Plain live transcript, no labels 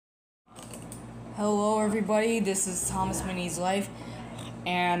Hello everybody, this is Thomas Mini's Life,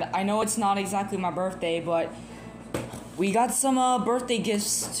 and I know it's not exactly my birthday, but we got some birthday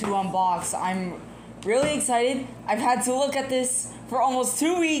gifts to unbox. I'm really excited. I've had to look at this for almost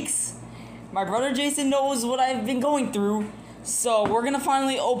 2 weeks. My brother Jason knows what I've been going through, so we're gonna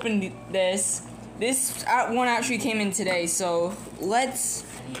finally open this. This one actually came in today, so let's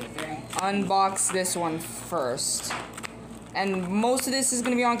unbox this one first. And most of this is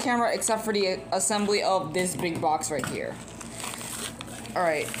going to be on camera except for the assembly of this big box right here.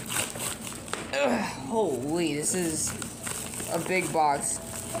 Alright. Holy, this is a big box.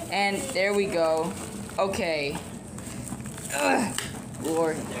 And there we go. Okay.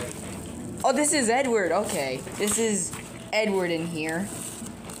 Lord. Oh, this is Edward. Okay. This is Edward in here.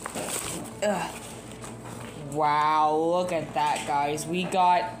 Wow, look at that, guys. We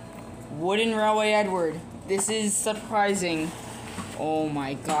got Wooden Railway Edward. This is surprising. Oh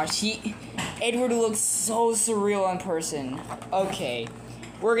my gosh, Edward looks so surreal in person. Okay,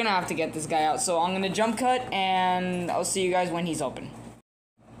 we're gonna have to get this guy out, so I'm gonna jump cut, and I'll see you guys when he's open.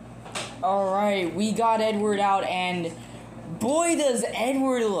 Alright, we got Edward out, and boy does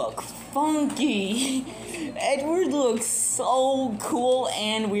Edward look funky. Edward looks so cool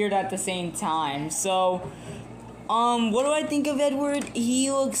and weird at the same time. So, what do I think of Edward?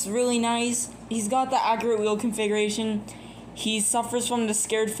 He looks really nice. He's got the accurate wheel configuration. He suffers from the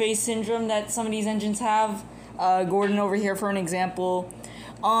scared face syndrome that some of these engines have. Gordon over here for an example.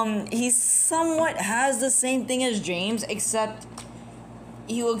 He somewhat has the same thing as James, except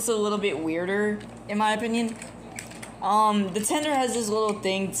he looks a little bit weirder, in my opinion. The tender has this little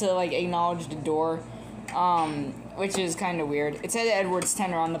thing to, like, acknowledge the door, which is kind of weird. It said Edward's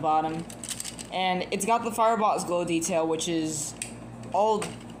tender on the bottom. And it's got the firebox glow detail, which is all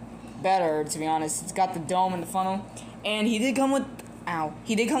better, to be honest. It's got the dome and the funnel. And he did come with,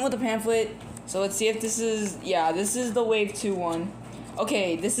 he did come with a pamphlet. So let's see if this is, yeah, this is the Wave 2 one.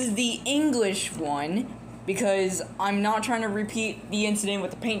 Okay, this is the English one, because I'm not trying to repeat the incident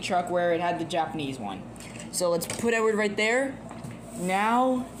with the paint truck where it had the Japanese one. So let's put Edward right there.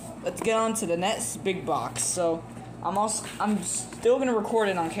 Now, let's get on to the next big box. So, I'm still gonna record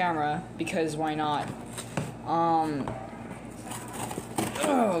it on camera, because why not?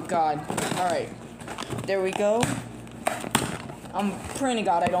 Oh god. Alright. There we go. I'm praying to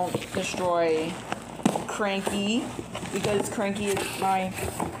God I don't destroy Cranky, because Cranky is my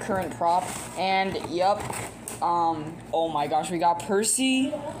current prop. And, yep. Oh my gosh, we got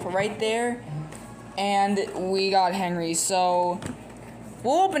Percy right there. And we got Henry, so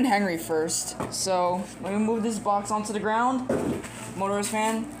we'll open Henry first. So, let me move this box onto the ground. Motorist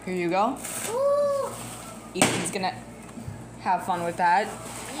fan, here you go. Ethan's gonna have fun with that.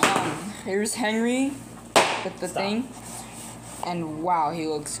 Here's Henry with the thing. And wow, he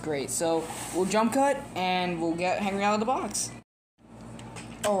looks great. So, we'll jump cut and we'll get Henry out of the box.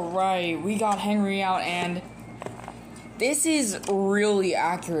 Alright, we got Henry out, and this is really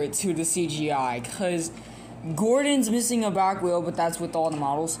accurate to the CGI, because Gordon's missing a back wheel, but that's with all the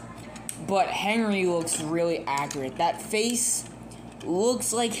models. But Henry looks really accurate. That face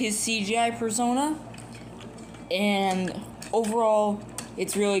looks like his CGI persona. And overall,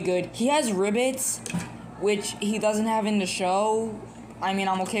 it's really good. He has rivets, which he doesn't have in the show. I mean,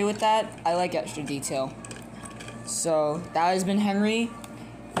 I'm okay with that. I like extra detail. So, that has been Henry.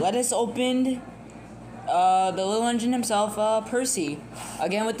 Let us open the little engine himself, Percy.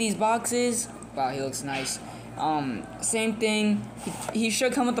 Again with these boxes. Wow, he looks nice. Same thing. He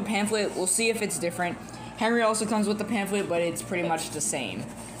should come with the pamphlet. We'll see if it's different. Henry also comes with the pamphlet, but it's pretty much the same.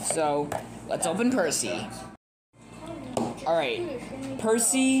 So, let's open Percy. Alright,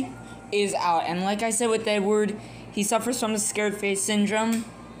 Percy is out. And like I said with Edward, he suffers from the scared face syndrome.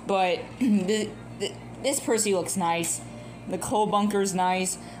 But this Percy looks nice. The coal bunker's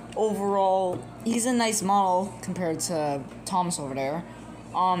nice. Overall, he's a nice model compared to Thomas over there.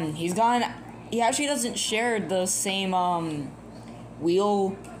 He actually doesn't share the same,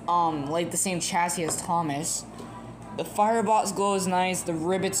 wheel, like the same chassis as Thomas. The firebox glow is nice, the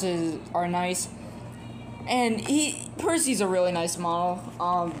rivets are nice, and Percy's a really nice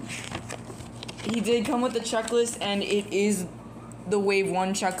model. He did come with the checklist, and it is the Wave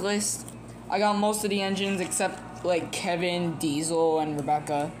 1 checklist. I got most of the engines except, like, Kevin, Diesel, and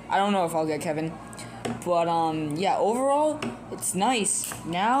Rebecca. I don't know if I'll get Kevin. But, yeah, overall, it's nice.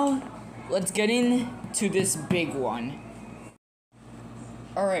 Now, let's get into this big one.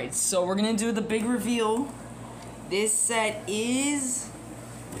 Alright, so we're gonna do the big reveal. This set is...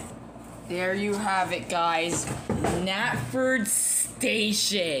 There you have it, guys. Knapford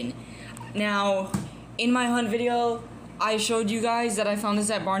Station. Now, in my hunt video, I showed you guys that I found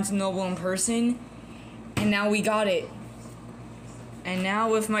this at Barnes & Noble in person, and now we got it. And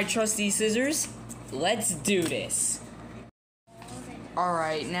now with my trusty scissors, let's do this.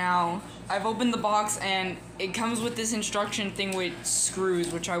 Alright, now I've opened the box and it comes with this instruction thing with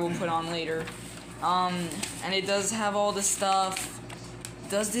screws, which I will put on later. And it does have all the stuff.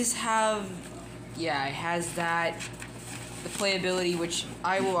 Does this have... Yeah, it has that. The playability, which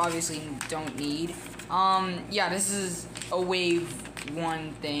I will obviously don't need. Yeah, this is a wave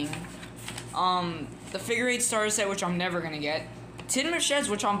 1 thing. The figure 8 starter set, which I'm never gonna get. Tin machettes,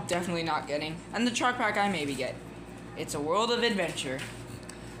 which I'm definitely not getting. And the truck pack I maybe get. It's a world of adventure.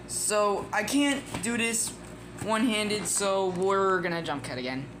 So, I can't do this one-handed, so we're gonna jump cut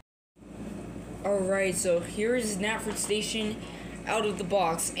again. Alright, so here is Knapford Station out of the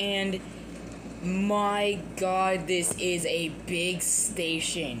box, and my god, this is a big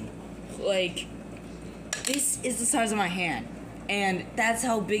station. Like, this is the size of my hand, and that's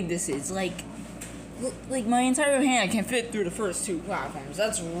how big this is. Like my entire hand can fit through the first 2 platforms.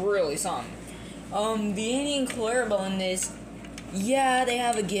 That's really something. The Annie and Clarabelle in this, yeah, they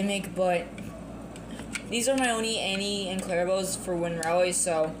have a gimmick, but these are my only Annie and Clarabelles for Wind Railway,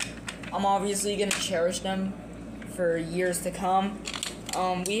 so I'm obviously gonna cherish them for years to come.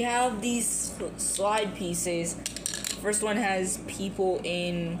 We have these slide pieces. First one has people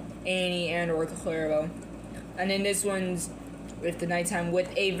in Annie and or Clarabelle, and then this one's with the nighttime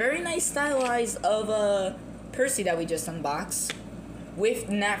with a very nice stylized of Percy that we just unboxed with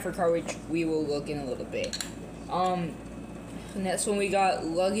the Knapford car, which we will look in a little bit. Next one we got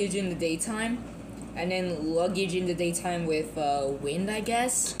luggage in the daytime, and then luggage in the daytime with wind, I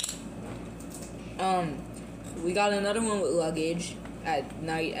guess. We got another one with luggage at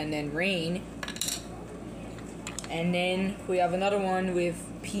night and then rain, and then we have another one with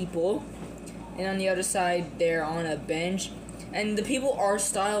people, and on the other side they're on a bench, and the people are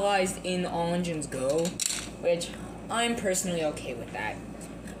stylized in All Engines Go, which I'm personally okay with that.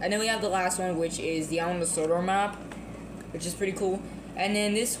 And then we have the last one, which is the Island of Sodor map, which is pretty cool, and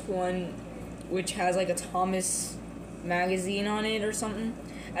then this one which has like a Thomas magazine on it or something,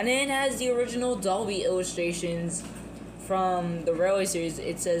 and then it has the original Dolby illustrations from the Railway series.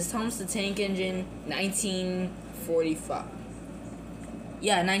 It says Thomas the Tank Engine 1945.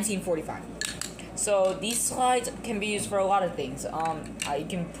 Yeah, 1945. So these slides can be used for a lot of things. I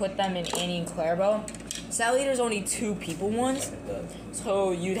can put them in Annie and Clarabelle. Sadly, there's only 2 people ones,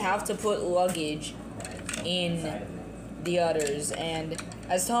 so you'd have to put luggage in the others. And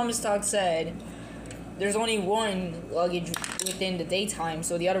as Thomas Talk said, there's only 1 luggage within the daytime,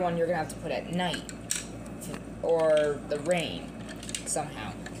 so the other one you're gonna have to put at night or the rain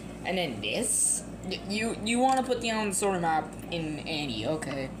somehow. And then this, you want to put the Island Sort of map in Annie.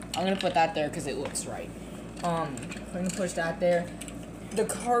 Okay, I'm gonna put that there because it looks right. I'm gonna push that there. The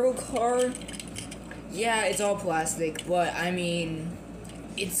cargo car, yeah, it's all plastic, but I mean,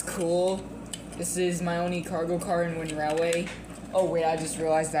 it's cool. This is my only cargo car in Wind Railway. Oh wait, I just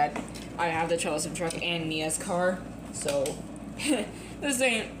realized that I have the Charleston truck and Nia's car, so this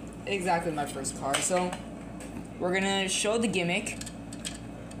ain't exactly my first car. So we're gonna show the gimmick.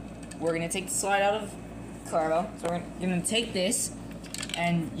 We're gonna take the slide out of Clarabelle. So we're gonna take this,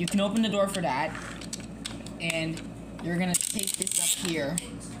 and you can open the door for that. And you're gonna take this up here,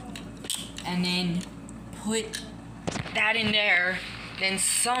 and then put that in there. Then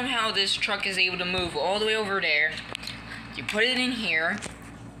somehow this truck is able to move all the way over there. You put it in here,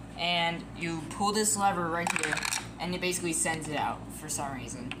 and you pull this lever right here, and it basically sends it out for some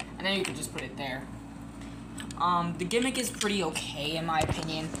reason. And then you can just put it there. The gimmick is pretty okay in my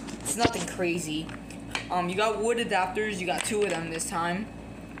opinion. It's nothing crazy. You got wood adapters. You got 2 of them this time.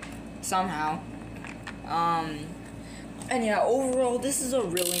 Somehow. And yeah, overall, this is a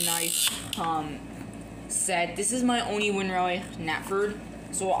really nice set. This is my only Wind Railway Knapford.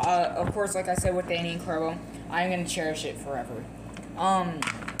 So, of course, like I said with Annie and Clarabelle, I'm gonna cherish it forever.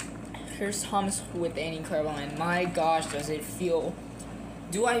 Here's Thomas with Annie and Clarabelle, and my gosh, does it feel...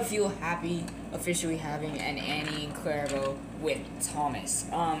 Do I feel happy officially having an Annie and Clarabelle with Thomas?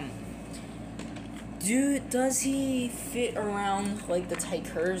 Does he fit around, like, the tight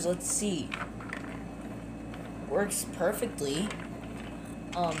curves? Let's see. Works perfectly.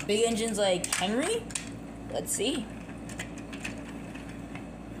 Big engines like Henry? Let's see.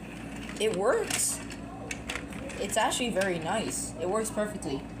 It works. It's actually very nice. It works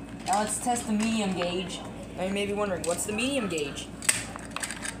perfectly. Now let's test the medium gauge. Now you may be wondering, what's the medium gauge?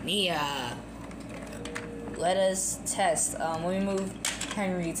 Nia. Let us test. Let me move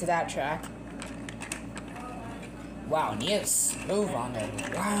Henry to that track. Wow, Nia's smooth on there.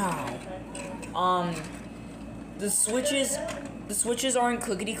 Wow. the switches aren't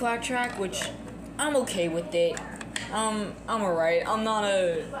clickety clack track, which I'm okay with it. I'm alright.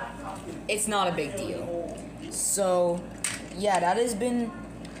 It's not a big deal. So, yeah, that has been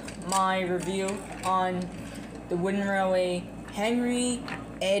my review on the wooden railway, Henry,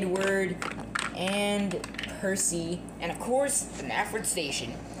 Edward, and Percy, and of course, the Knapford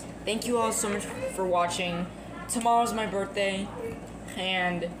station. Thank you all so much for watching. Tomorrow's my birthday,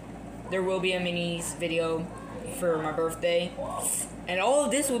 and there will be a minis video for my birthday, and all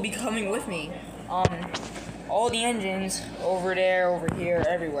of this will be coming with me. All the engines over there, over here,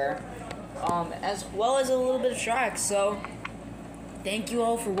 everywhere, as well as a little bit of tracks. So thank you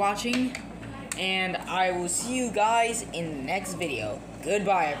all for watching, and I will see you guys in the next video.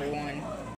 Goodbye, everyone.